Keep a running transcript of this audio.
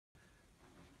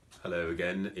Hello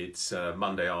again. It's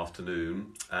Monday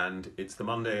afternoon, and it's the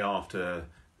Monday after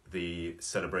the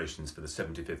celebrations for the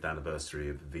 75th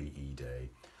anniversary of VE Day.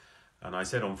 And I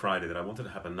said on Friday that I wanted to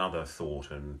have another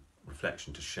thought and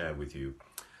reflection to share with you,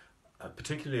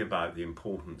 particularly about the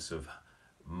importance of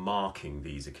marking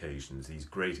these occasions, these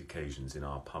great occasions in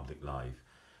our public life,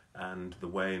 and the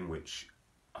way in which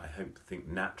I think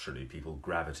naturally people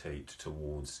gravitate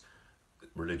towards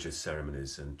religious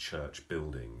ceremonies and church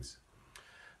buildings.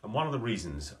 And one of the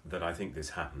reasons that I think this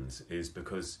happens is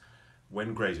because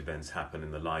when great events happen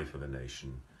in the life of a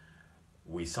nation,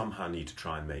 we somehow need to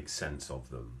try and make sense of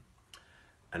them.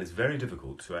 And it's very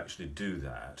difficult to actually do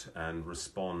that and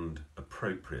respond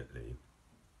appropriately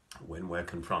when we're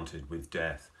confronted with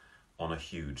death on a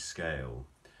huge scale.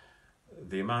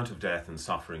 The amount of death and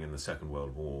suffering in the Second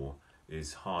World War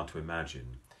is hard to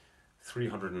imagine.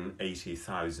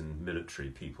 380,000 military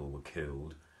people were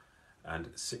killed,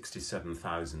 and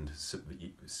 67,000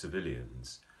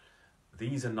 civilians.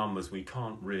 These are numbers we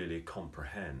can't really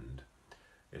comprehend.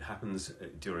 It happens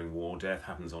during war. Death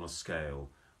happens on a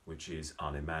scale which is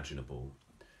unimaginable.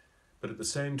 But at the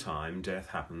same time, death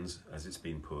happens, as it's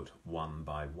been put, one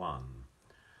by one.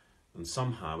 And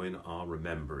somehow in our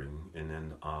remembering and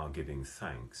in our giving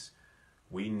thanks,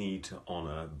 we need to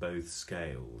honour both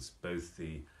scales, both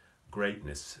the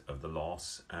greatness of the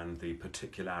loss and the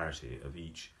particularity of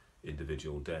each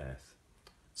individual death.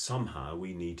 Somehow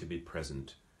we need to be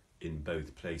present in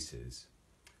both places.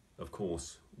 Of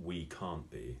course, we can't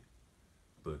be,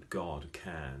 but God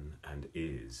can and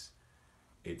is.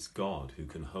 It's God who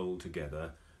can hold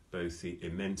together both the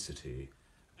immensity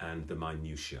and the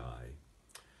minutiae.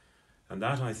 And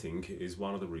that, I think, is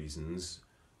one of the reasons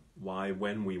why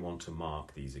when we want to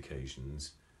mark these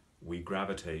occasions, we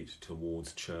gravitate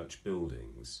towards church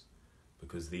buildings,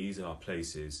 because these are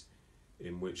places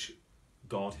in which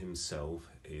God himself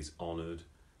is honoured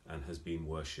and has been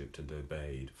worshipped and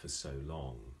obeyed for so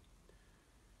long.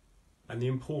 And the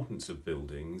importance of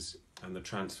buildings and the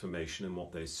transformation and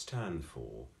what they stand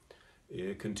for,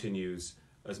 it continues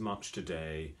as much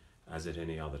today as at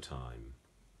any other time.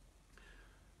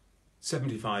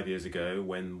 75 years ago,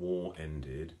 when war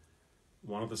ended,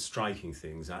 one of the striking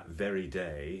things that very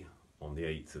day, on the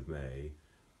 8th of May,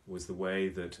 was the way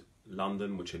that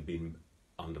London, which had been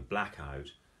under blackout,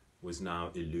 was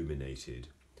now illuminated.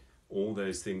 All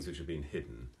those things which had been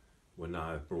hidden were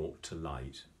now brought to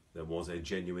light. There was a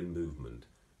genuine movement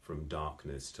from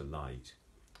darkness to light.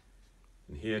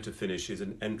 And here to finish is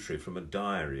an entry from a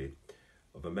diary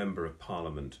of a member of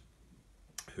Parliament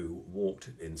who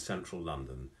walked in central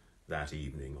London that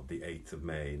evening of the 8th of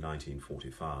May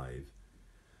 1945.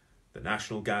 The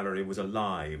National Gallery was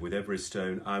alive with every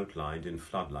stone outlined in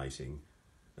floodlighting,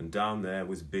 and down there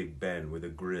was Big Ben with a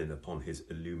grin upon his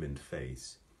illumined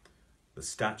face. The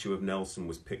statue of Nelson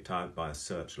was picked out by a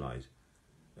searchlight,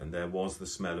 and there was the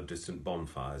smell of distant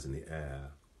bonfires in the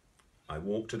air. I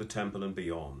walked to the Temple and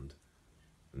beyond,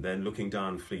 and then looking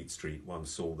down Fleet Street one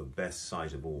saw the best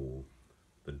sight of all,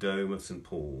 the dome of St.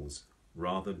 Paul's,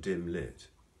 rather dim lit,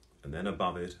 and then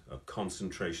above it a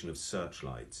concentration of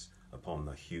searchlights upon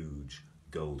the huge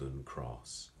golden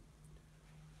cross.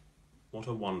 What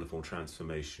a wonderful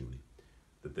transformation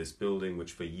that this building,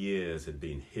 which for years had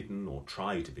been hidden or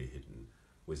tried to be hidden,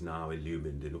 was now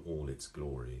illumined in all its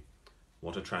glory.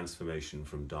 What a transformation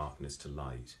from darkness to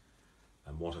light,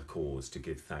 and what a cause to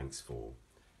give thanks for,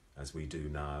 as we do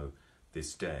now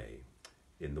this day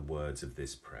in the words of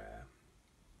this prayer.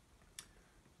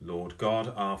 Lord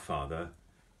God, our Father,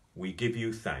 we give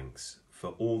you thanks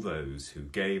for all those who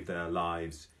gave their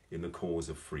lives in the cause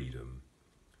of freedom.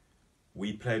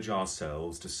 We pledge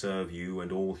ourselves to serve you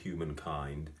and all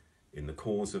humankind in the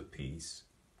cause of peace,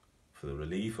 for the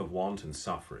relief of want and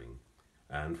suffering,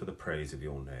 and for the praise of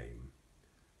your name.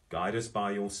 Guide us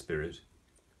by your Spirit,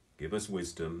 give us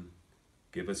wisdom,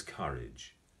 give us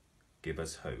courage, give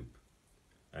us hope,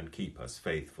 and keep us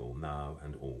faithful now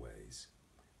and always.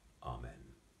 Amen.